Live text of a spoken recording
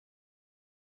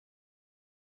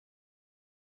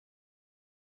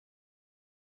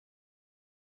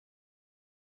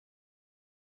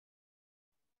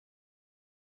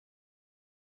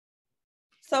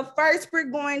So first,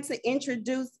 we're going to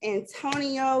introduce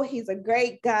Antonio. He's a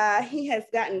great guy. He has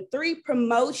gotten 3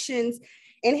 promotions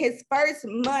in his first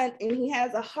month, and he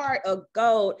has a heart of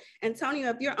gold. Antonio,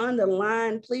 if you're on the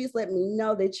line, please let me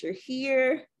know that you're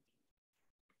here.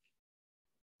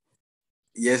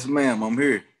 Yes, ma'am, I'm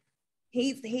here.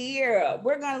 He's here.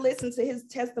 We're going to listen to his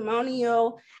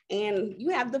testimonial, and you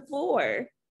have the floor.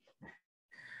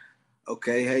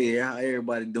 Okay, hey, how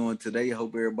everybody doing today? I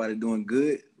hope everybody doing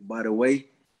good. By the way,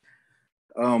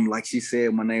 like she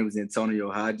said, my name is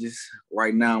Antonio Hodges.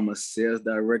 Right now, I'm a sales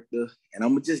director, and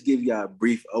I'm gonna just give y'all a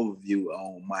brief overview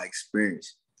on my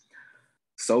experience.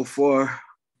 So far,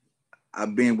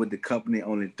 I've been with the company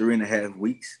only 3.5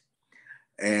 weeks,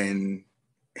 and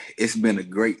it's been a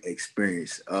great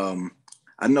experience.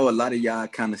 I know a lot of y'all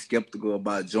kind of skeptical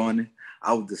about joining.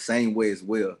 I was the same way as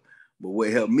well, but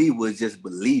what helped me was just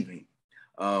believing.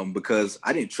 Because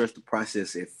I didn't trust the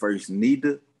process at first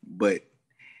neither, but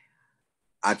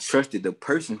I trusted the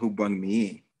person who brought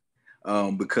me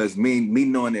in. Because me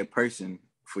knowing that person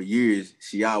for years,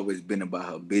 she always been about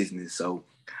her business. So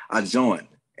I joined,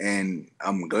 and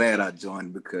I'm glad I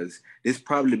joined because it's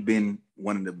probably been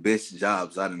one of the best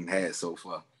jobs I done had so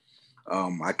far.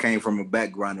 I came from a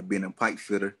background of being a pipe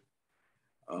fitter.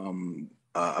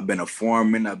 I've been a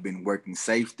foreman. I've been working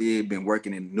safety, been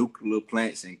working in nuclear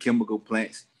plants and chemical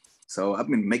plants. So I've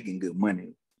been making good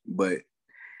money. But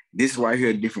this right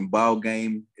here, a different ball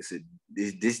game. It's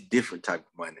this different type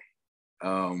of money.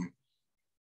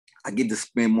 I get to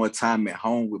spend more time at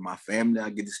home with my family. I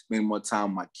get to spend more time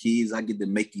with my kids. I get to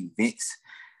make events,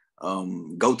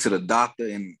 go to the doctor,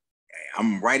 and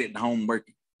I'm right at home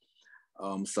working.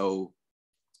 So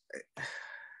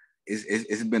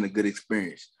it's been a good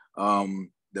experience.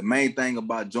 The main thing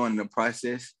about joining the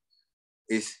process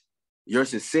is your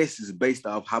success is based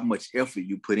off how much effort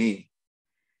you put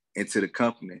into the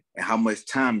company and how much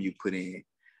time you put in.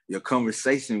 Your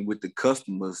conversation with the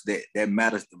customers that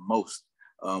matters the most.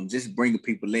 Just bringing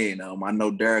people in. I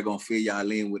know Darryl gonna fill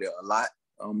y'all in with it a lot.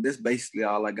 That's basically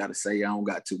all I gotta say. I don't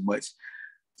got too much.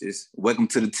 Just welcome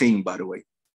to the team, by the way.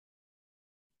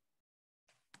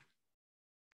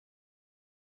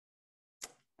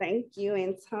 Thank you,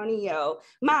 Antonio.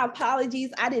 My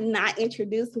apologies. I did not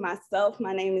introduce myself.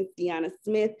 My name is Deanna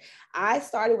Smith. I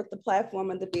started with the platform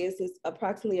of the business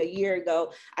approximately a year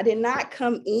ago. I did not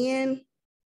come in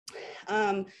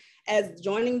as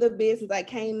joining the business. I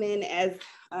came in as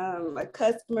a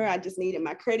customer. I just needed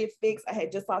my credit fixed. I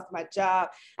had just lost my job.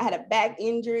 I had a back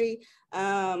injury.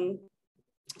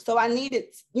 So I needed,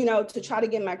 to try to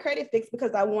get my credit fixed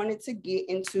because I wanted to get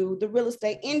into the real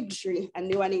estate industry. I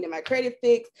knew I needed my credit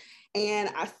fixed, and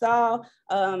I saw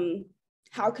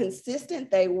how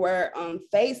consistent they were on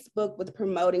Facebook with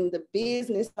promoting the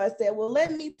business. So I said, well,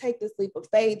 let me take this leap of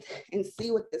faith and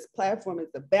see what this platform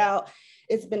is about.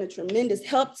 It's been a tremendous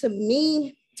help to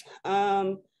me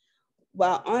while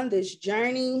on this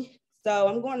journey. So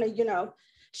I'm going to,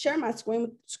 share my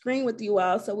screen with you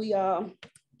all so we all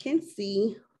can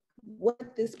see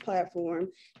what this platform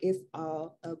is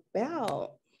all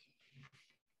about.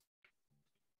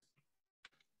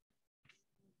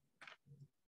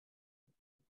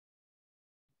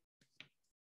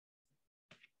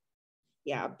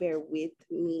 Yeah, bear with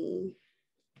me.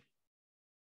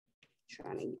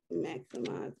 Trying to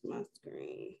maximize my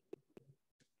screen.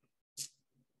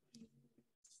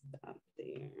 Stop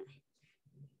there.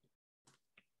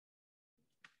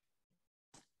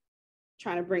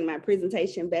 Trying to bring my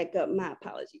presentation back up. My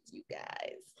apologies, you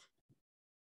guys.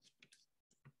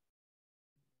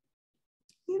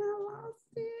 I lost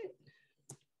it.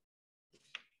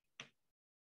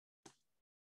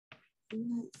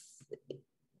 Let's see.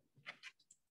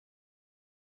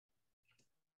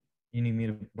 You need me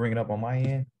to bring it up on my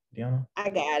end, Deanna? I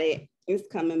got it. It's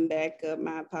coming back up.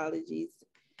 My apologies.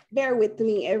 Bear with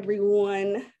me,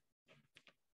 everyone.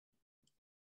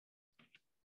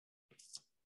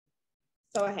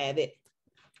 So I have it.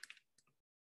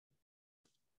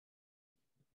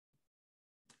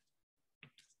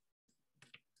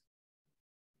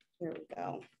 There we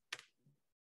go.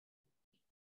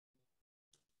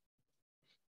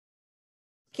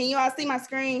 Can you all see my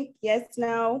screen? Yes,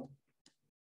 no?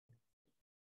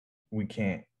 We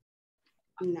can't.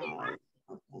 No.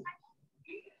 Okay.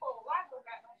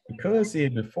 You could see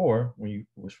it before when you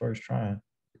was first trying.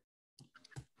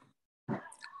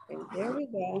 Okay, there we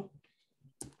go.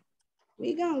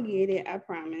 We gonna get it, I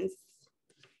promise.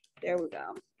 There we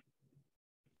go.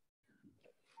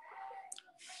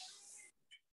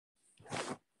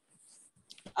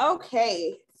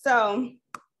 Okay, so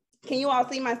can you all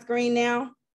see my screen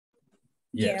now?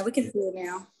 Yes. Yeah, we can see it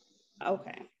now.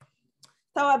 Okay.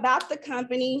 So about the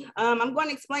company, I'm going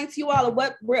to explain to you all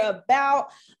what we're about,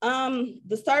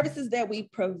 the services that we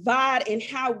provide, and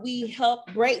how we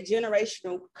help break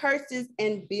generational curses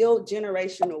and build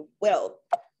generational wealth.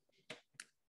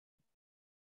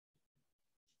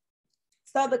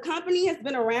 So the company has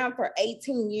been around for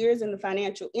 18 years in the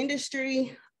financial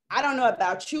industry. I don't know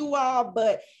about you all,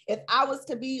 but if I was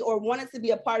to be or wanted to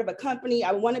be a part of a company,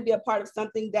 I want to be a part of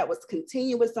something that was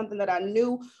continuous, something that I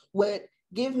knew would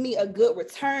give me a good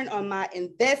return on my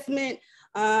investment.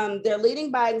 They're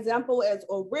leading by example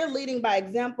we're leading by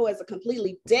example as a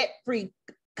completely debt-free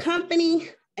company,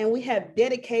 and we have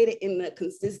dedicated and a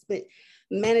consistent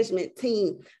management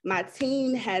team. My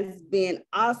team has been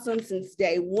awesome since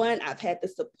day one. I've had the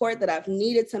support that I've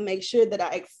needed to make sure that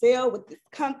I excel with this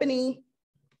company.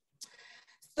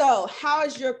 So how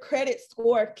is your credit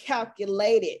score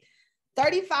calculated?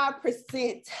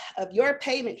 35% of your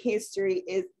payment history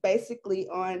is basically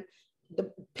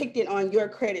depicted on your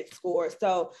credit score.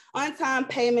 So on-time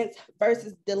payments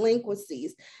versus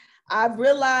delinquencies. I've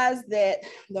realized that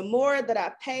the more that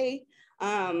I pay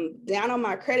down on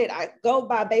my credit, I go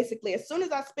by basically, as soon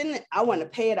as I spend it, I want to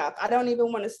pay it off. I don't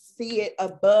even want to see it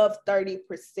above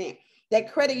 30%.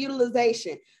 That credit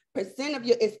utilization percent of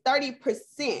your is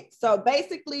 30%. So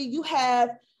basically you have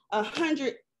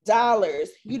 $100.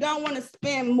 You don't want to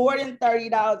spend more than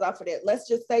 $30 off of that. Let's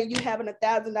just say you have a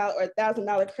 $1,000 or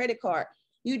 $1,000 credit card.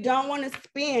 You don't want to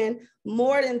spend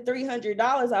more than $300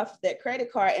 off of that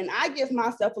credit card. And I give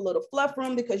myself a little fluff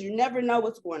room because you never know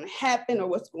what's going to happen or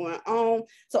what's going on.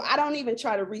 So I don't even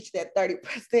try to reach that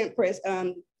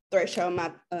 30%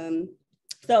 threshold.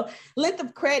 So length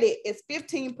of credit is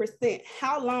 15%.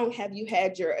 How long have you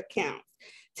had your accounts?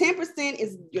 10%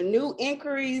 is your new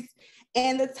inquiries,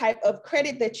 and the type of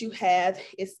credit that you have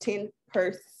is 10%.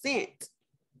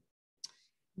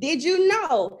 Did you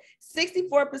know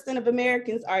 64% of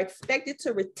Americans are expected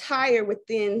to retire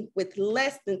with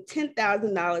less than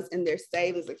 $10,000 in their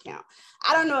savings account?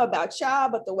 I don't know about y'all,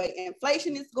 but the way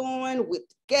inflation is going with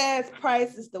gas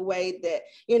prices, the way that,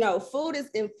 food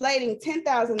is inflating,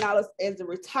 $10,000 as a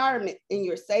retirement in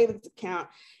your savings account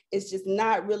is just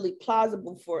not really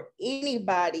plausible for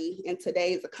anybody in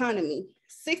today's economy.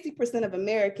 60% of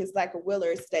Americans lack a will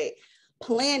or estate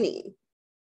planning.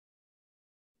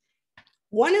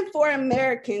 1 in 4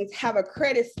 Americans have a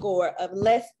credit score of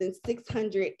less than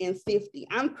 650.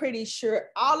 I'm pretty sure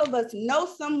all of us know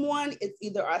someone, it's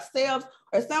either ourselves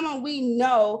or someone we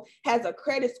know has a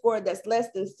credit score that's less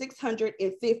than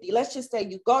 650. Let's just say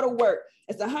you go to work,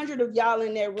 it's 100 of y'all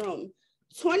in that room.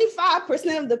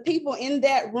 25% of the people in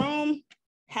that room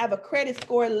have a credit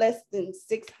score less than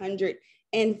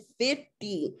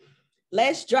 650.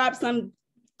 Let's drop some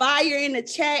fire in the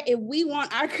chat if we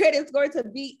want our credit score to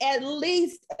be at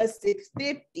least a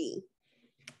 650.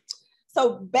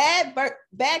 So bad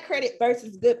credit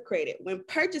versus good credit when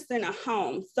purchasing a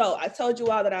home. So I told you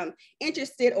all that I'm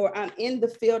interested or I'm in the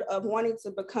field of wanting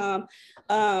to become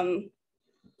a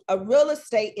real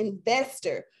estate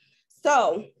investor.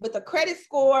 So with a credit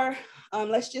score,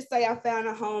 let's just say I found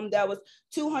a home that was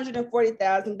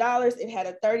 $240,000. It had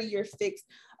a 30-year fixed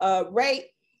rate.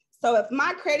 So if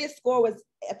my credit score was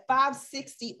at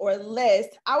 560 or less,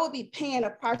 I would be paying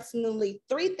approximately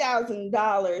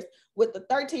 $3,000 with the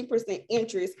 13%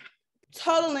 interest,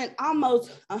 totaling almost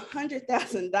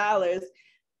 $100,000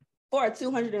 for a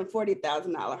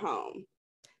 $240,000 home.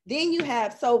 Then you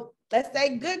have, so let's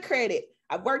say good credit.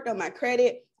 I've worked on my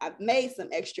credit. I've made some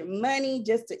extra money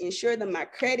just to ensure that my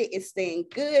credit is staying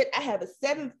good. I have a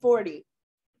 740.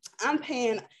 I'm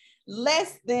paying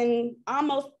less than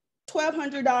almost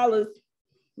 $1,200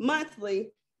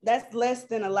 monthly. That's less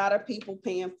than a lot of people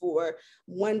paying for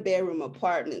 1-bedroom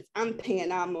apartments. I'm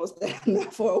paying almost that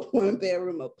amount for a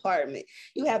 1-bedroom apartment.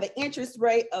 You have an interest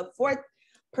rate of 4%.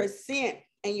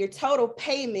 And your total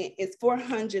payment is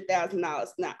 $400,000.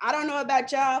 Now, I don't know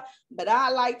about y'all, but I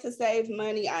like to save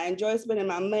money. I enjoy spending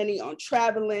my money on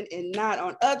traveling and not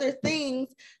on other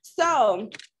things. So,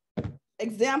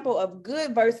 example of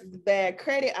good versus bad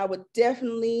credit, I would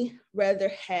definitely rather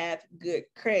have good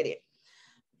credit.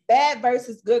 Bad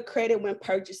versus good credit when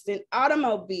purchasing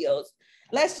automobiles.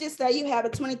 Let's just say you have a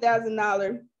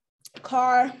 $20,000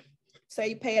 car. Say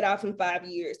you pay it off in 5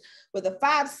 years. With a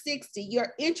 560,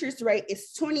 your interest rate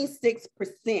is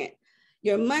 26%.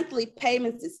 Your monthly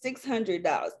payments is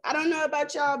 $600. I don't know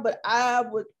about y'all, but I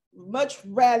would much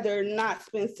rather not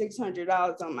spend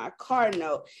 $600 on my car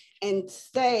note and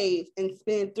save and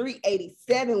spend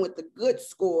 $387 with the good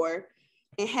score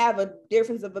and have a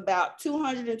difference of about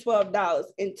 $212.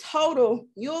 In total,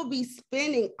 you'll be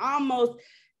spending almost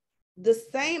the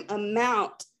same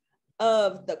amount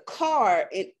of the car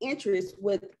in interest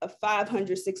with a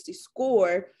 560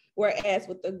 score, whereas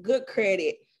with a good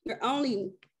credit, you're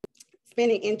only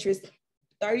spending interest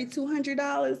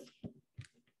 $3,200.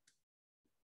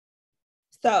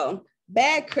 So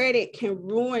bad credit can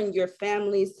ruin your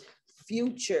family's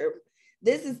future.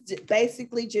 This is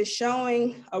basically just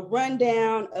showing a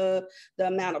rundown of the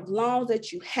amount of loans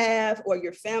that you have or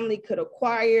your family could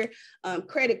acquire,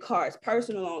 credit cards,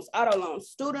 personal loans, auto loans,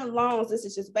 student loans. This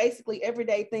is just basically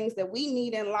everyday things that we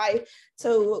need in life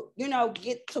to,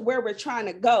 get to where we're trying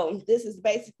to go. This is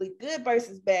basically good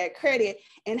versus bad credit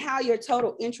and how your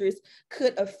total interest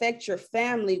could affect your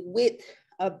family with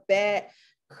a bad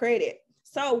credit.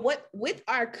 So with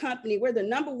our company, we're the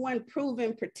 #1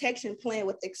 proven protection plan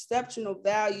with exceptional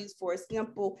values for a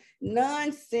simple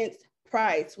nonsense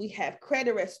price. We have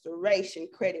credit restoration,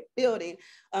 credit building.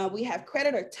 We have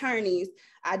credit attorneys,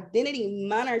 identity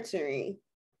monitoring,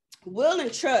 will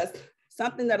and trust,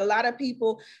 something that a lot of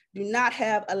people do not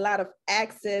have a lot of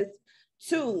access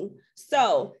to.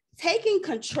 So taking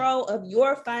control of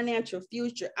your financial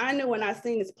future. I know when I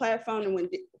seen this platform and when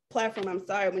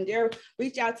Darryl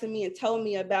reached out to me and told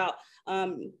me about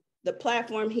the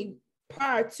platform he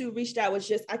prior to reached out, was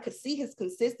just, I could see his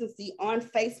consistency on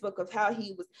Facebook of how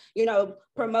he was,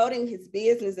 promoting his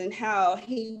business and how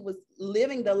he was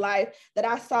living the life that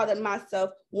I saw that myself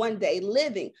one day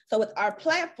living. So with our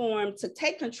platform to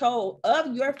take control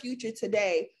of your future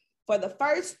today, for the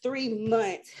first 3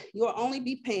 months, you'll only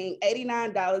be paying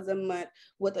 $89 a month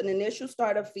with an initial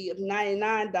startup fee of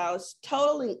 $99,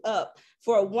 totaling up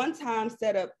for a one-time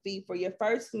setup fee for your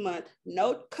first month,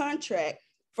 no contract,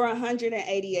 for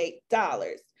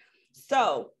 $188.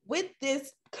 So with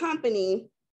this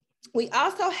company, we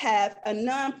also have a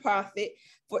nonprofit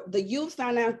for the Youth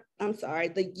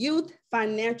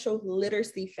Financial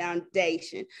Literacy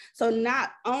Foundation. So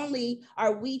not only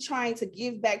are we trying to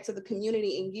give back to the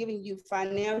community and giving you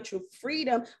financial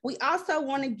freedom, we also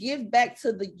want to give back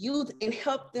to the youth and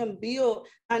help them build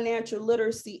financial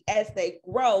literacy as they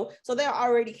grow, so they'll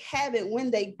already have it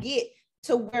when they get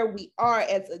to where we are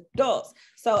as adults.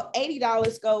 So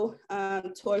 $80 go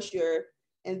towards your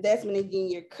investment in getting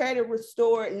your credit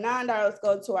restored. $9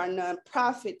 go to our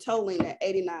nonprofit, totaling at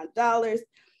 $89.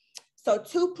 So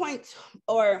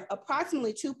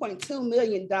approximately $2.2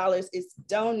 million is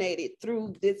donated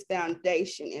through this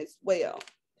foundation as well.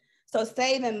 So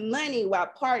saving money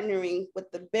while partnering with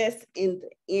the best in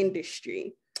the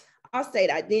industry. Allstate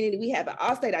Identity, we have an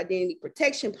Allstate Identity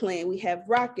Protection Plan. We have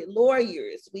Rocket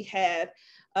Lawyers. We have,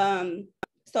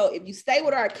 so if you stay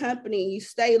with our company, you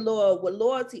stay loyal. With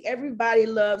loyalty, everybody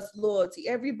loves loyalty.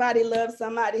 Everybody loves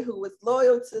somebody who is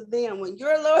loyal to them. When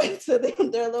you're loyal to them,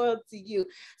 they're loyal to you.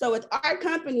 So with our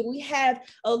company, we have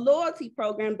a loyalty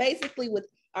program. Basically, with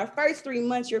our first 3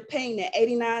 months, you're paying that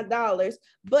 $89.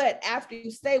 But after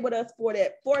you stay with us for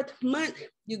that 4th month,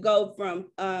 you go from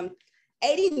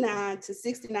 $89 to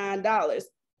 $69.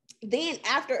 Then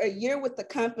after a year with the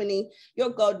company, you'll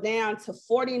go down to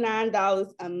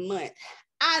 $49 a month.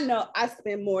 I know I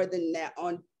spend more than that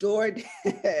on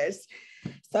DoorDash.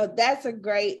 So that's a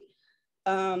great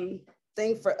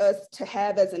thing for us to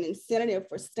have as an incentive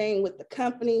for staying with the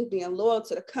company, being loyal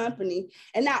to the company.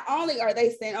 And not only are they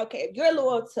saying, okay, if you're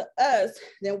loyal to us,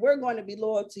 then we're going to be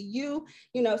loyal to you,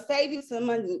 save you some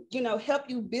money, help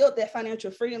you build that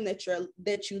financial freedom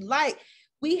that you like.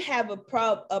 We have a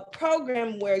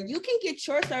program where you can get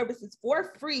your services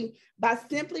for free by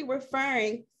simply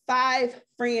referring 5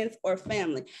 friends or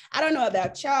family. I don't know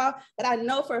about y'all, but I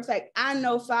know for a fact, I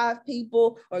know 5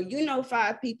 people, or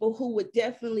 5 people who would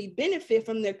definitely benefit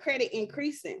from their credit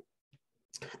increasing.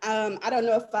 I don't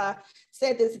know if I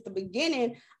said this at the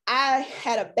beginning. I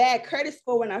had a bad credit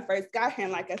score when I first got here.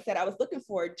 And like I said, I was looking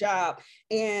for a job,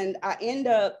 and I end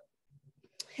up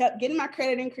getting my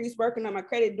credit increase, working on my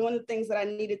credit, doing the things that I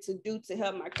needed to do to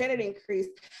help my credit increase.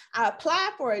 I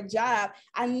applied for a job.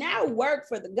 I now work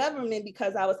for the government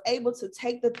because I was able to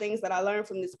take the things that I learned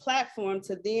from this platform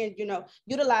to then,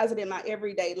 utilize it in my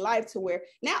everyday life, to where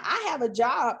now I have a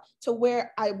job to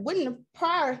where I wouldn't have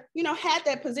prior, had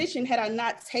that position had I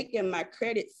not taken my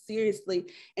credit seriously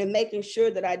and making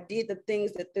sure that I did the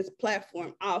things that this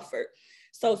platform offered.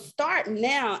 So start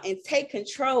now and take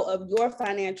control of your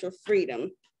financial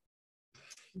freedom.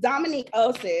 Dominique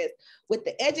O says, with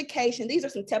the education, these are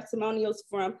some testimonials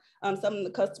from some of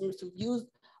the customers who used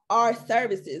our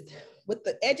services. With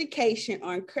the education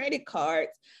on credit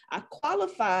cards, I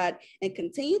qualified and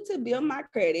continued to build my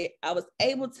credit. I was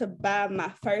able to buy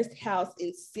my first house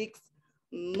in 6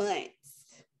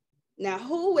 months. Now,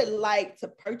 who would like to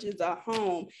purchase a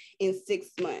home in 6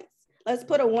 months? Let's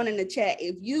put a 1 in the chat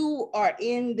if you are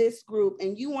in this group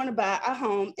and you want to buy a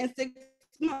home in 6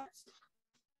 months.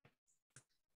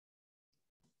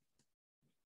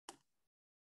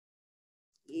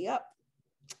 Yep,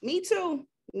 me too.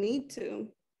 Me too.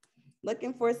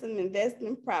 Looking for some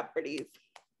investment properties.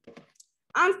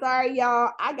 I'm sorry,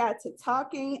 y'all. I got to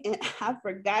talking and I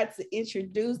forgot to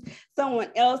introduce someone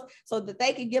else so that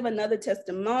they could give another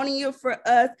testimonial for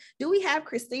us. Do we have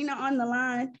Christina on the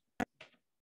line?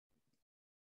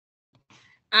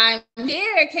 I'm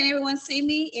here. Can everyone see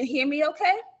me and hear me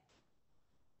okay?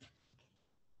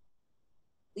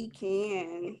 We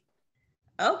can.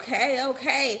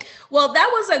 Okay. Well, that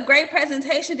was a great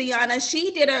presentation, Deanna.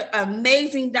 She did an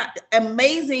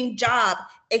amazing job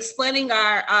explaining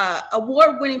our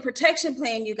award-winning protection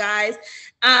plan, you guys.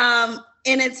 And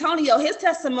Antonio, his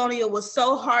testimonial was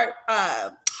so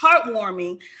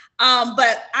heartwarming.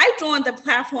 But I joined the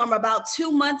platform about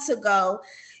 2 months ago,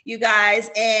 you guys,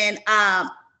 and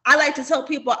I like to tell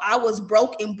people I was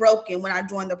broken when I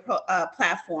joined the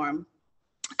platform.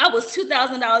 I was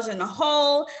 $2,000 in the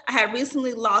hole. I had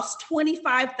recently lost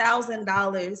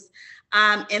 $25,000.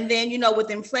 And then, you know,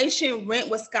 with inflation, rent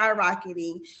was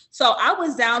skyrocketing. So I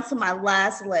was down to my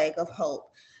last leg of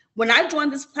hope. When I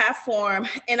joined this platform,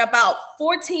 in about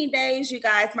 14 days, you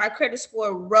guys, my credit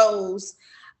score rose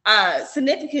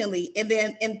significantly. And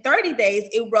then in 30 days,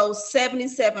 it rose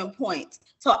 77 points.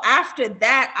 So after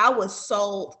that, I was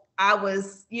sold. I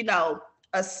was, you know,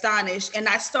 astonished. And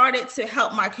I started to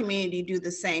help my community do the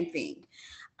same thing.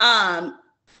 I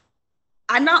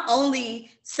not only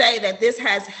say that this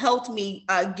has helped me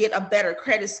get a better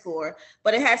credit score,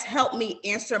 but it has helped me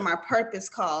answer my purpose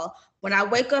call. When I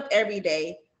wake up every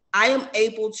day, I am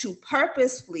able to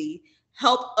purposefully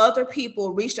help other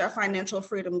people reach their financial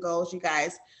freedom goals, you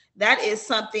guys. That is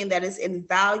something that is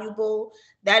invaluable.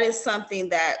 That is something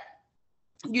that,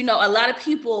 you know, a lot of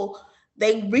people,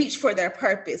 they reach for their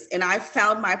purpose, and I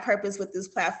found my purpose with this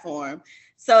platform.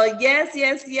 So yes,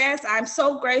 I'm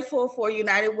so grateful for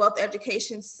United Wealth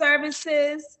Education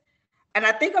Services. And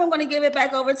I think I'm going to give it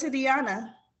back over to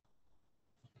Deanna.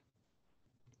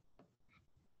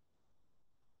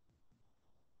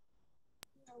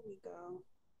 There we go.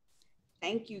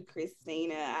 Thank you,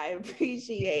 Christina. I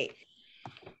appreciate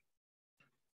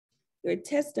your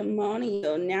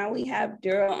testimonial. Now we have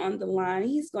Darryl on the line.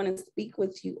 He's going to speak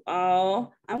with you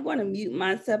all. I'm going to mute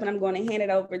myself and I'm going to hand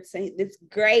it over to this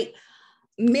great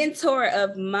mentor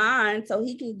of mine so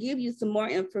he can give you some more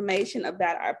information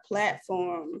about our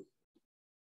platform.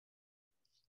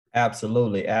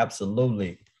 Absolutely.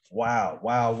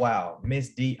 Wow.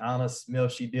 Miss Deanna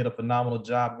Smith, she did a phenomenal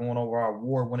job going over our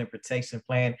award-winning protection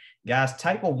plan. Guys,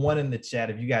 type a 1 in the chat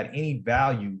if you got any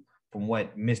value from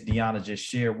what Miss Deanna just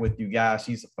shared with you guys.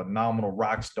 She's a phenomenal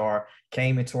rock star,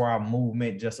 came into our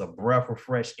movement, just a breath of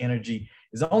fresh energy.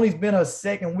 It's only been her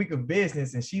 2nd week of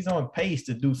business, and she's on pace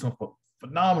to do some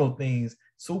phenomenal things.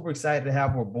 Super excited to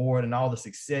have her aboard and all the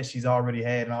success she's already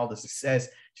had and all the success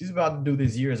she's about to do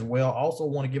this year as well. Also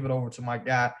want to give it over to my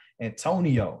guy,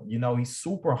 Antonio. You know, he's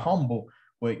super humble,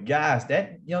 but guys,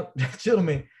 that young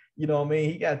gentleman, you know what I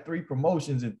mean? He got 3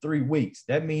 promotions in 3 weeks.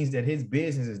 That means that his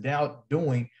business is now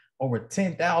doing over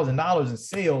 $10,000 in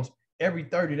sales every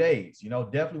 30 days. You know,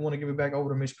 definitely want to give it back over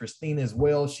to Miss Christina as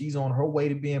well. She's on her way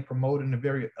to being promoted in a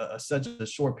very such a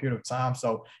short period of time.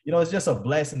 So, you know, it's just a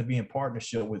blessing to be in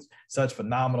partnership with such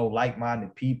phenomenal,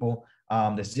 like-minded people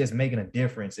that's just making a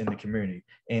difference in the community.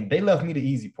 And they left me the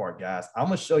easy part, guys. I'm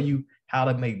going to show you how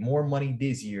to make more money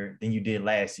this year than you did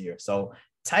last year. So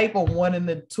type a 1 and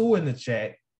the 2 in the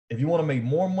chat if you want to make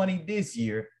more money this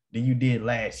year than you did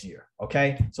last year.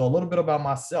 Okay. So a little bit about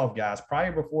myself, guys.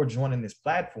 Prior before joining this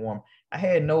platform, I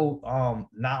had no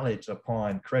knowledge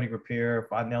upon credit repair,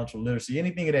 financial literacy,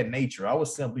 anything of that nature. I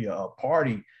was simply a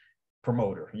party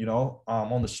promoter, you know,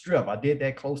 on the strip. I did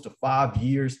that close to 5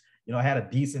 years. You know, I had a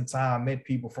decent time, met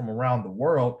people from around the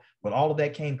world, but all of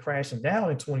that came crashing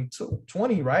down in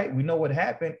 2020, right? We know what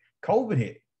happened. COVID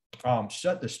hit,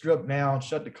 shut the strip down,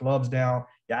 shut the clubs down.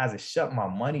 Guys, it shut my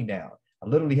money down. I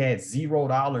literally had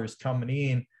 $0 coming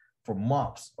in for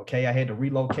months. Okay. I had to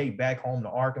relocate back home to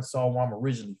Arkansas, where I'm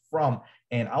originally from.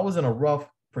 And I was in a rough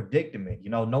predicament,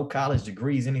 you know, no college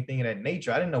degrees, anything of that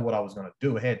nature. I didn't know what I was going to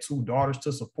do. I had 2 daughters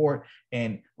to support.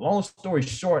 And long story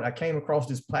short, I came across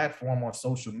this platform on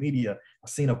social media. I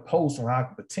seen a post on how I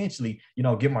could potentially, you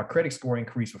know, get my credit score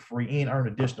increased for free and earn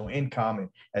additional income. And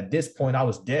at this point, I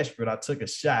was desperate. I took a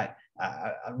shot.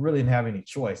 I really didn't have any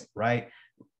choice, right?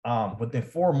 Within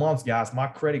 4 months, guys, my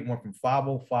credit went from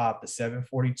 505 to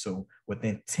 742.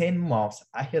 Within 10 months,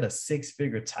 I hit a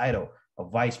 6-figure title a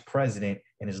vice president,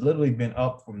 and it's literally been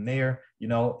up from there, you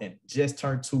know, and just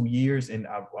turned 2 years. And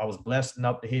I was blessed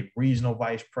enough to hit regional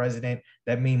vice president.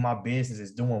 That means my business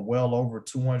is doing well over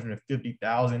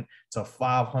 $250,000 to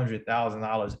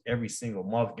 $500,000 every single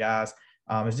month, guys.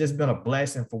 It's just been a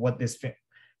blessing for what this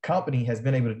company has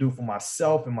been able to do for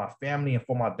myself and my family and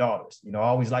for my daughters. You know, I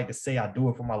always like to say I do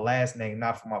it for my last name,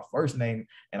 not for my first name.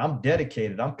 And I'm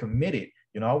dedicated. I'm committed.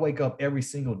 You know, I wake up every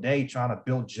single day trying to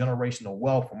build generational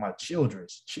wealth for my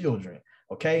children's children.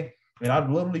 Okay. And I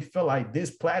literally feel like this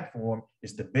platform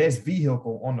is the best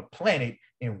vehicle on the planet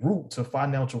en route to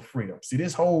financial freedom. See,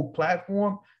 this whole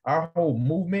platform, our whole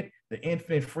movement, the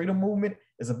Infinite Freedom Movement,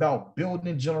 is about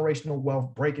building generational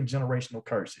wealth, breaking generational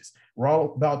curses. We're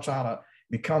all about trying to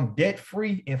become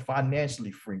debt-free and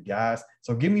financially free, guys.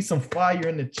 So give me some fire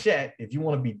in the chat if you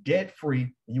want to be debt-free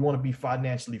and you want to be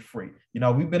financially free. You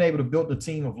know, we've been able to build a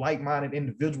team of like-minded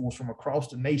individuals from across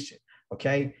the nation,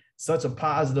 okay? Such a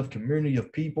positive community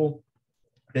of people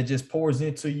that just pours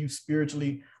into you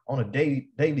spiritually on a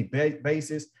daily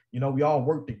basis. You know, we all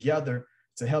work together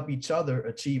to help each other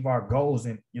achieve our goals.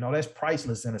 And, you know, that's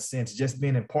priceless in a sense, just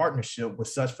being in partnership with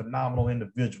such phenomenal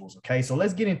individuals. Okay. So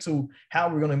let's get into how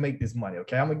we're going to make this money.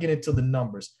 Okay. I'm going to get into the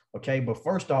numbers. Okay. But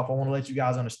first off, I want to let you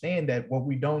guys understand that what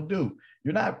we don't do,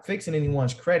 you're not fixing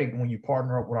anyone's credit when you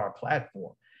partner up with our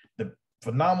platform. The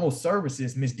phenomenal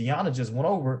services Miss Deanna just went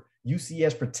over,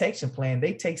 UCS protection plan,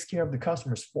 they takes care of the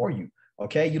customers for you.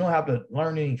 Okay. You don't have to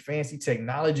learn any fancy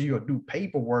technology or do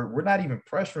paperwork. We're not even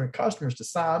pressuring customers to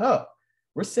sign up.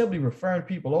 We're simply referring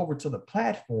people over to the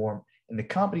platform, and the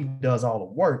company does all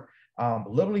the work.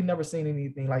 Literally never seen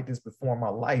anything like this before in my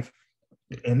life.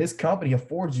 And this company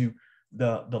affords you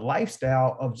the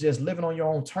lifestyle of just living on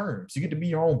your own terms. You get to be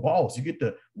your own boss. You get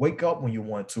to wake up when you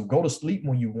want to, go to sleep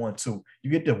when you want to. You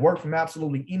get to work from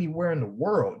absolutely anywhere in the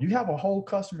world. You have a whole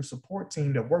customer support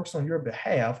team that works on your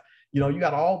behalf. You know, you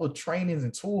got all the trainings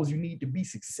and tools you need to be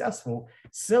successful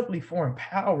simply for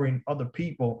empowering other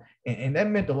people. And that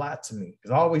meant a lot to me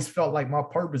because I always felt like my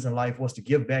purpose in life was to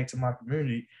give back to my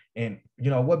community. And, you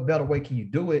know, what better way can you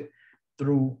do it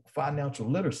through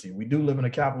financial literacy? We do live in a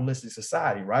capitalistic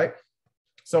society, right?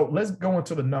 So let's go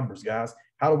into the numbers, guys.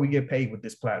 How do we get paid with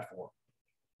this platform?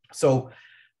 So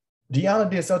Deanna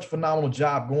did such a phenomenal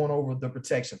job going over the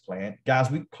protection plan. Guys,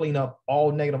 we clean up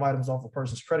all negative items off a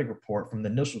person's credit report from the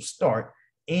initial start,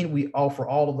 and we offer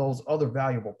all of those other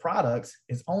valuable products.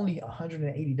 It's only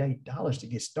 $180 to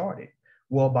get started.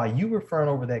 Well, by you referring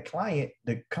over that client,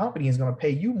 the company is going to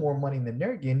pay you more money than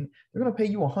they're getting. They're going to pay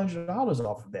you $100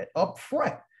 off of that up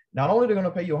front. Not only are they going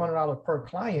to pay you $100 per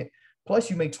client,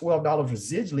 plus you make $12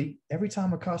 residually every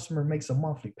time a customer makes a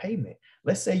monthly payment.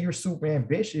 Let's say you're super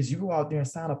ambitious. You go out there and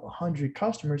sign up 100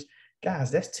 customers.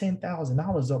 Guys, that's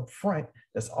 $10,000 up front.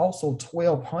 That's also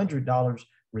 $1,200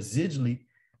 residually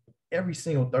every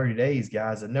single 30 days,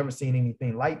 guys. I've never seen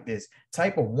anything like this.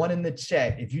 Type a 1 in the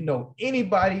chat if you know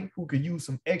anybody who could use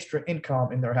some extra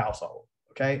income in their household,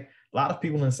 okay? A lot of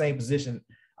people in the same position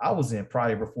I was in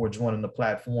prior before joining the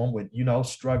platform with, you know,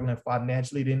 struggling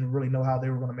financially, didn't really know how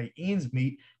they were going to make ends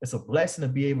meet. It's a blessing to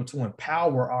be able to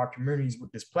empower our communities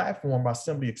with this platform by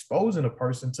simply exposing a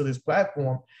person to this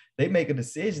platform. They make a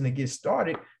decision to get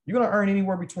started. You're going to earn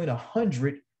anywhere between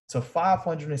 $100 to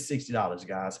 $560,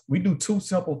 guys. We do 2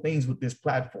 simple things with this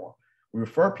platform. We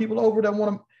refer people over that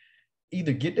want to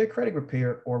either get their credit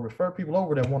repaired or refer people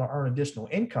over that want to earn additional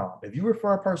income. If you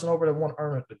refer a person over that want to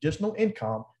earn additional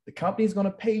income, the company is going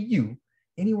to pay you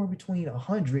anywhere between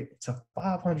 $100 to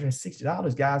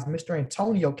 $560, guys. Mr.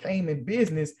 Antonio came in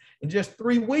business in just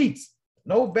 3 weeks.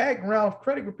 No background of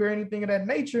credit repair, anything of that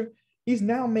nature. He's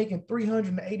now making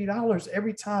 $380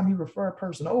 every time he refer a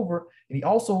person over. And he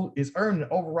also is earning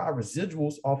override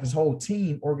residuals off his whole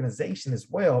team organization as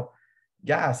well.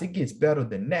 Guys, it gets better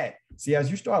than that. See, as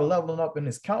you start leveling up in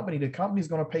this company, the company is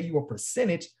going to pay you a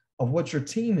percentage of what your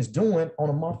team is doing on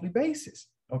a monthly basis.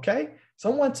 Okay.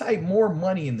 Someone type more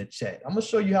money in the chat. I'm going to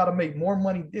show you how to make more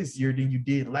money this year than you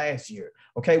did last year.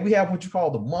 Okay. We have what you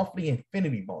call the monthly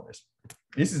infinity bonus.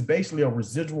 This is basically a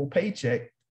residual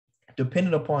paycheck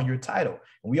depending upon your title.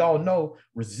 And we all know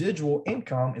residual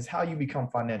income is how you become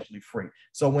financially free.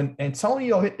 So when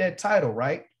Antonio hit that title,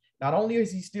 right? Not only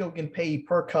is he still getting paid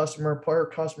per customer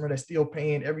that's still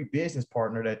paying every business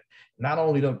partner that not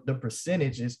only the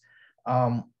percentages,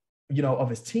 you know, of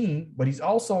his team, but he's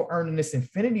also earning this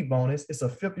infinity bonus. It's a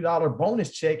 $50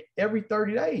 bonus check every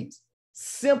 30 days,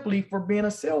 simply for being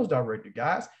a sales director,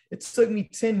 guys. It took me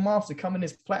 10 months to come in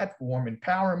this platform,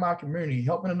 empowering my community,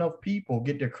 helping enough people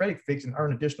get their credit fixed and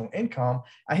earn additional income.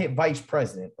 I hit vice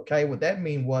president. Okay. What that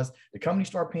mean was the company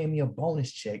started paying me a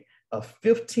bonus check of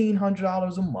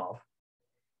 $1,500 a month,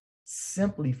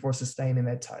 simply for sustaining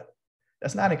that title.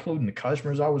 That's not including the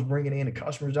customers I was bringing in, the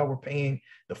customers I were paying,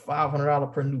 the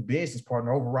 $500 per new business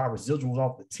partner, overall residuals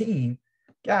off the team.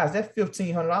 Guys, that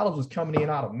 $1,500 was coming in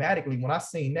automatically. When I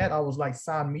seen that, I was like,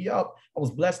 sign me up. I was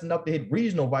blessed enough to hit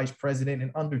regional vice president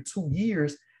in under 2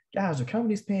 years. Guys, the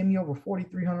company's paying me over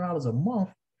 $4,300 a month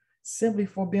simply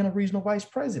for being a regional vice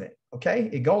president, okay?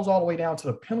 It goes all the way down to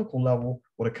the pinnacle level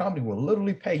where the company will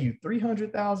literally pay you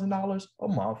 $300,000 a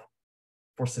month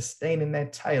for sustaining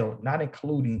that title, not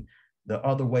including the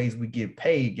other ways we get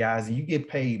paid, guys. And you get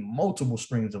paid multiple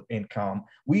streams of income.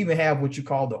 We even have what you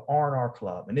call the R&R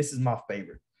Club, and this is my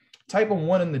favorite. Type a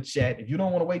 1 in the chat if you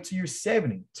don't want to wait till you're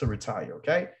 70 to retire,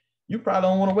 okay? You probably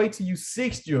don't want to wait till you're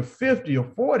 60 or 50 or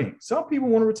 40. Some people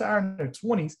want to retire in their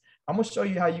 20s. I'm going to show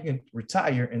you how you can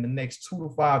retire in the next 2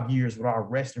 to 5 years with our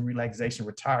rest and relaxation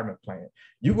retirement plan.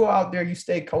 You go out there, you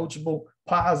stay coachable,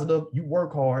 positive, you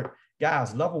work hard.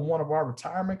 Guys, level 1 of our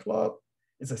retirement club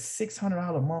is a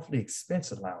 $600 monthly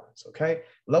expense allowance, okay?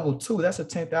 Level 2, that's a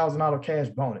 $10,000 cash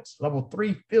bonus. Level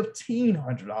 3,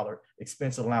 $1,500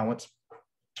 expense allowance.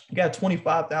 You got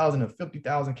 $25,000 and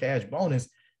 $50,000 cash bonus.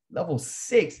 Level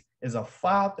 6 is a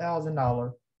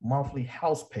 $5,000 monthly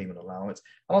house payment allowance.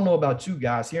 I don't know about you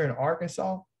guys here in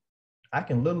Arkansas. I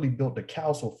can literally build the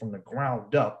castle from the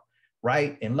ground up,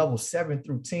 right? And level 7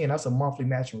 through 10, that's a monthly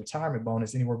matching retirement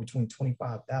bonus, anywhere between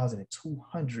 $25,000 and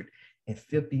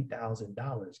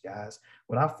 $250,000, guys.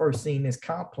 When I first seen this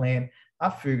comp plan, I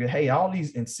figured, hey, all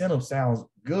these incentives sounds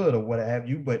good or what have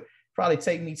you, but probably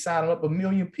take me signing up 1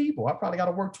 million people. I probably got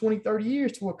to work 20, 30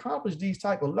 years to accomplish these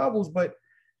type of levels, but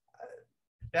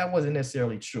that wasn't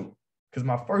necessarily true. Because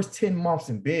my first 10 months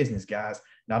in business, guys,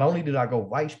 not only did I go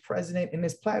vice president in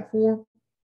this platform,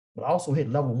 but I also hit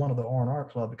level 1 of the R&R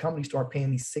Club. The company started paying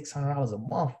me $600 a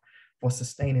month for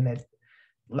sustaining that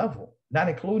level, not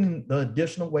including the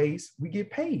additional ways we get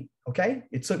paid, okay?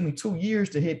 It took me 2 years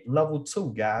to hit level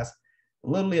 2, guys.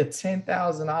 Literally a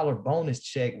 $10,000 bonus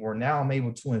check where now I'm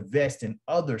able to invest in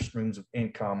other streams of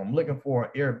income. I'm looking for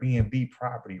an Airbnb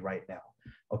property right now,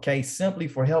 okay? Simply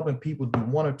for helping people do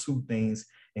 1 or 2 things: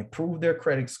 improve their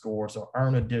credit scores or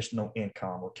earn additional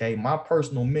income, okay? My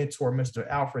personal mentor, Mr.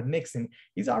 Alfred Nixon,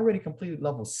 he's already completed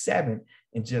level 7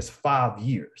 in just 5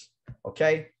 years,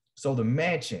 okay? So the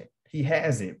mansion, he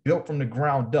has it built from the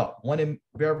ground up, 1 in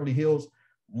Beverly Hills,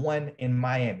 1 in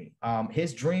Miami.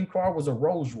 His dream car was a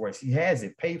Rolls Royce. He has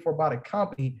it paid for by the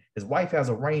company. His wife has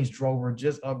a Range Rover,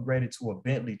 just upgraded to a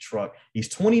Bentley truck. He's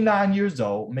 29 years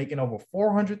old, making over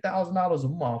 $400,000 a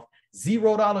month,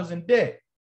 $0 in debt.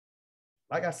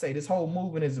 Like I say, this whole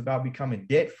movement is about becoming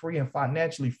debt-free and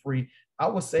financially free. I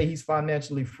would say he's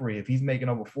financially free if he's making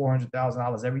over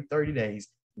 $400,000 every 30 days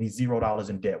and he's $0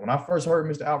 in debt. When I first heard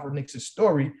Mr. Alfred Nixon's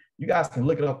story, you guys can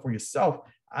look it up for yourself.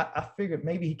 I figured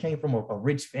maybe he came from a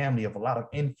rich family of a lot of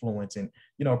influence and,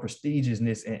 you know,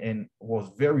 prestigiousness and was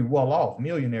very well off,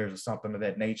 millionaires or something of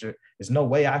that nature. There's no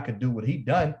way I could do what he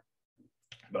done,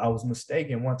 but I was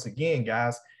mistaken once again,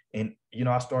 guys. And, you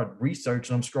know, I started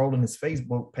researching him, scrolling his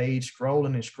Facebook page,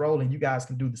 scrolling and scrolling. You guys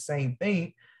can do the same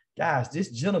thing. Guys,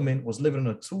 this gentleman was living in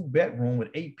a 2-bedroom with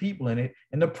 8 people in it,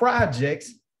 and the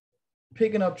projects,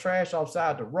 picking up trash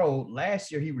outside the road.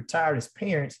 Last year, he retired his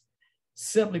parents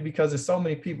simply because there's so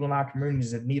many people in our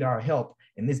communities that need our help.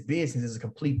 And this business is a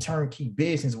complete turnkey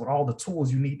business with all the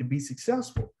tools you need to be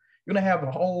successful. You're going to have a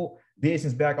whole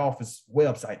business back office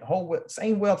website, the whole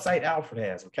same website Alfred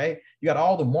has, okay? You got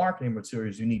all the marketing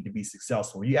materials you need to be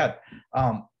successful. You got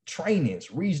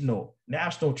trainings, regional,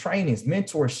 national trainings,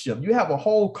 mentorship. You have a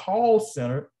whole call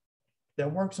center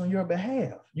that works on your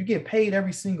behalf. You get paid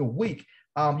every single week.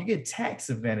 You get tax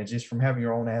advantages from having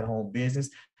your own at-home business.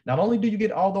 Not only do you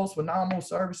get all those phenomenal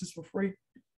services for free,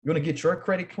 you're going to get your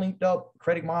credit cleaned up,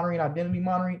 credit monitoring, identity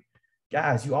monitoring.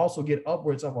 Guys, you also get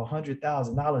upwards of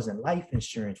 $100,000 in life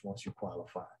insurance once you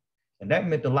qualify. And that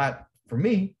meant a lot for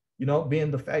me, you know, being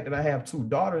the fact that I have 2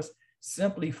 daughters,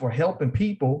 simply for helping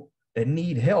people that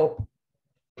need help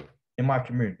in my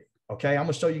community. Okay, I'm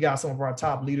going to show you guys some of our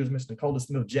top leaders, Miss Nicola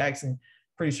Smith-Jackson.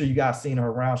 Pretty sure you guys seen her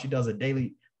around. She does a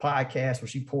daily podcast where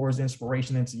she pours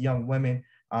inspiration into young women,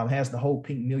 has the whole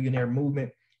Pink Millionaire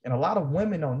movement. And a lot of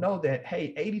women don't know that,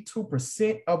 hey,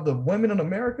 82% of the women in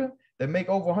America that make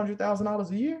over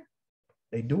 $100,000 a year,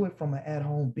 they do it from an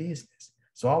at-home business.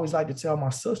 So I always like to tell my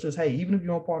sisters, hey, even if you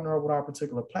don't partner up with our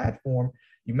particular platform,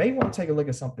 you may want to take a look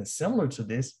at something similar to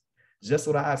this, just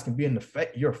so the odds can be in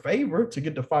your favor to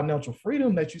get the financial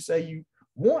freedom that you say you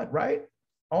want, right?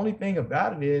 Only thing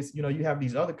about it is, you know, you have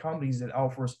these other companies that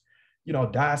offers, you know,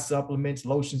 diet supplements,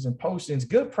 lotions, and potions,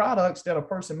 good products that a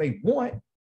person may want,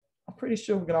 I'm pretty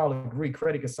sure we can all agree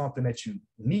credit is something that you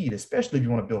need, especially if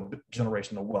you want to build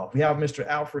generational wealth. We have Mr.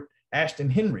 Alfred Ashton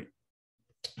Henry.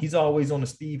 He's always on the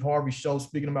Steve Harvey show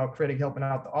speaking about credit, helping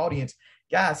out the audience.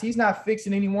 Guys, he's not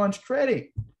fixing anyone's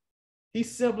credit.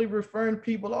 He's simply referring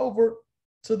people over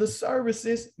to the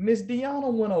services Miss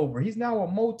Deanna went over. He's now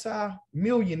a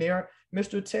multi-millionaire.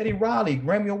 Mr. Teddy Riley,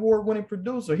 Grammy Award-winning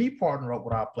producer, he partnered up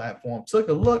with our platform. Took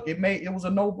a look, it was a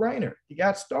no-brainer. He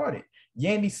got started.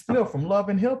 Yandy Smith from Love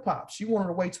and Hip Hop, she wanted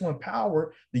a way to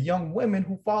empower the young women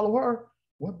who follow her.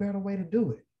 What better way to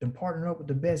do it than partnering up with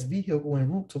the best vehicle en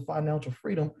route to financial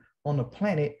freedom on the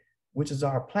planet, which is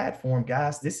our platform,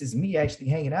 guys. This is me actually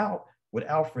hanging out with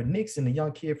Alfred Nixon, the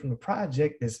young kid from the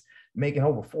project that's making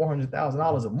over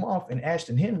 $400,000 a month, and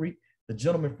Ashton Henry, the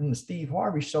gentleman from the Steve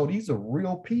Harvey show. These are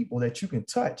real people that you can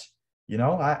touch. You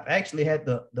know, I actually had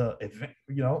the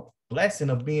blessing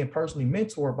of being personally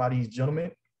mentored by these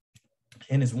gentlemen.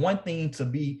 And it's one thing to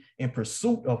be in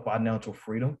pursuit of financial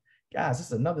freedom. Guys,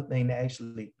 it's another thing to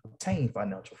actually obtain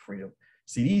financial freedom.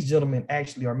 See, these gentlemen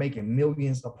actually are making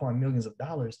millions upon millions of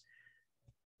dollars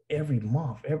every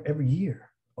month, every year,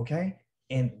 okay?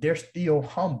 And they're still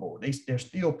humble. They're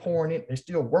still pouring it. They're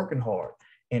still working hard.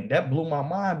 And that blew my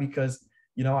mind because,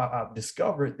 you know, I've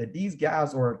discovered that these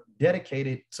guys are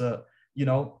dedicated to,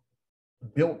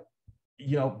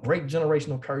 break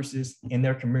generational curses in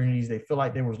their communities. They feel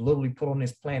like they was literally put on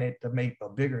this planet to make a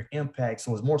bigger impact.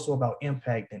 So it's more so about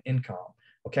impact than income.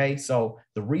 Okay. So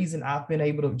the reason I've been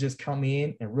able to just come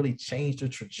in and really change the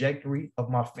trajectory of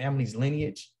my family's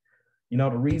lineage, the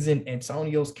reason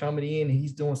Antonio's coming in and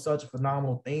he's doing such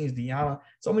phenomenal things, Deanna,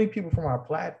 so many people from our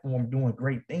platform doing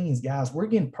great things, guys. We're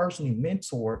getting personally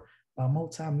mentored by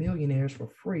multimillionaires for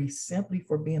free simply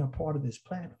for being a part of this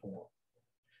platform.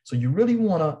 So you really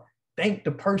want to thank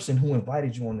the person who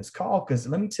invited you on this call, because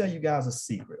let me tell you guys a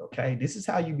secret, okay? This is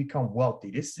how you become wealthy.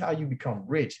 This is how you become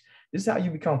rich. This is how you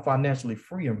become financially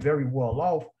free and very well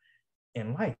off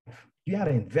in life. You got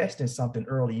to invest in something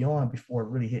early on before it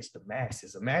really hits the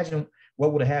masses. Imagine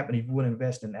what would have happened if you would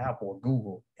invest in Apple or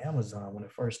Google, Amazon when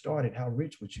it first started. How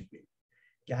rich would you be?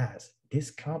 Guys,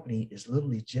 this company is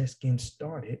literally just getting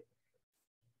started.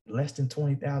 Less than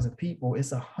 20,000 people.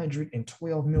 It's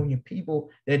 112 million people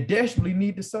that desperately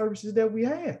need the services that we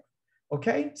have.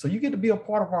 Okay, so you get to be a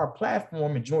part of our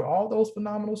platform, enjoy all those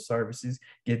phenomenal services,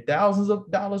 get thousands of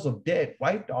dollars of debt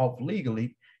wiped off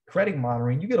legally, credit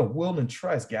monitoring. You get a will and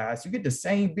trust, guys. You get the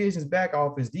same business back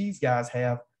office these guys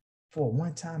have for a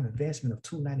one-time investment of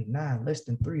 $299, less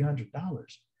than $300.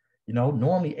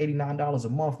 Normally $89 a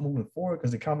month moving forward,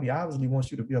 because the company obviously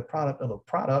wants you to be a product of a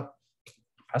product.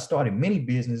 I started many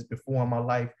businesses before in my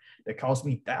life that cost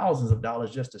me thousands of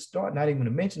dollars just to start, not even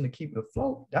to mention to keep it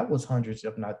afloat. That was hundreds,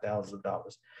 if not thousands of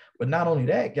dollars. But not only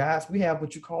that, guys, we have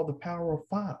what you call the power of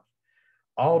 5.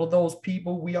 All of those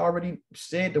people we already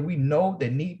said that we know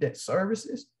that need that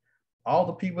services, all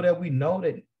the people that we know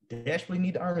that desperately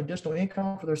need to earn additional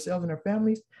income for themselves and their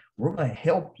families, we're going to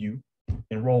help you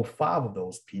enroll 5 of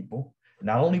those people.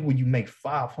 Not only will you make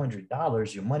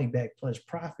 $500, your money back plus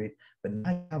profit, but now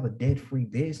you have a debt-free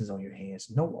business on your hands,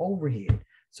 no overhead.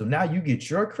 So now you get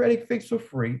your credit fixed for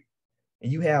free,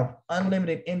 and you have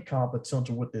unlimited income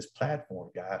potential with this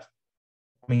platform, guys.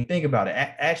 I mean, think about it.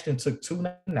 Ashton took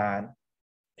 $299.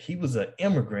 He was an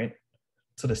immigrant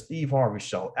to the Steve Harvey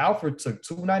show. Alfred took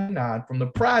 $299 from the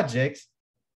projects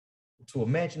to a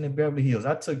mansion in Beverly Hills.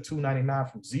 I took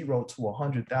 $299 from 0 to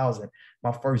 100,000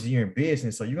 my first year in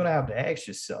business. So you're going to have to ask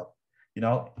yourself,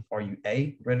 are you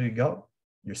ready to go?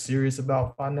 You're serious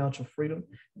about financial freedom?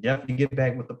 Definitely get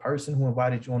back with the person who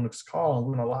invited you on this call, and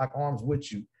we're going to lock arms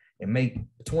with you and make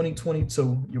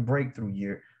 2022 your breakthrough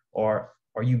year. Or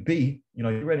are you B,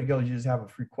 you're ready to go, you just have a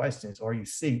few questions. Or you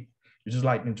C, you just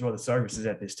like to enjoy the services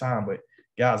at this time. But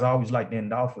guys, I always like to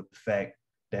end off with the fact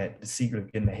that the secret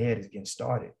of getting ahead is getting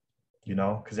started.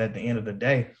 Because at the end of the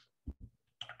day,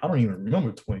 I don't even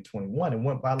remember 2021. It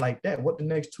went by like that. What the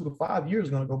next 2 to 5 years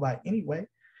is going to go by anyway?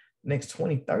 Next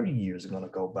 20, 30 years are going to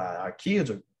go by. Our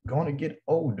kids are going to get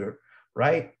older,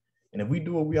 right? And if we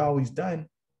do what we always done,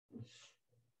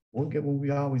 we'll get what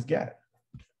we always got.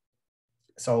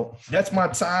 So that's my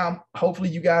time. Hopefully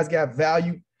you guys got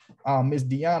value. Ms.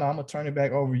 Deanna, I'm going to turn it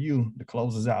back over to you to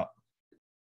close us out.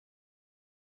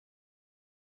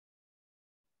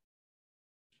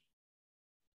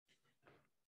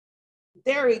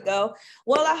 There we go.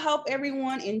 Well, I hope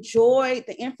everyone enjoyed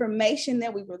the information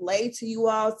that we relayed to you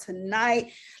all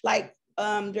tonight. Like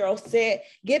Darryl said,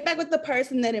 get back with the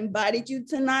person that invited you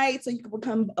tonight so you can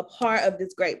become a part of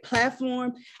this great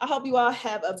platform. I hope you all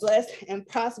have a blessed and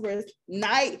prosperous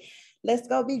night. Let's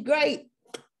go be great.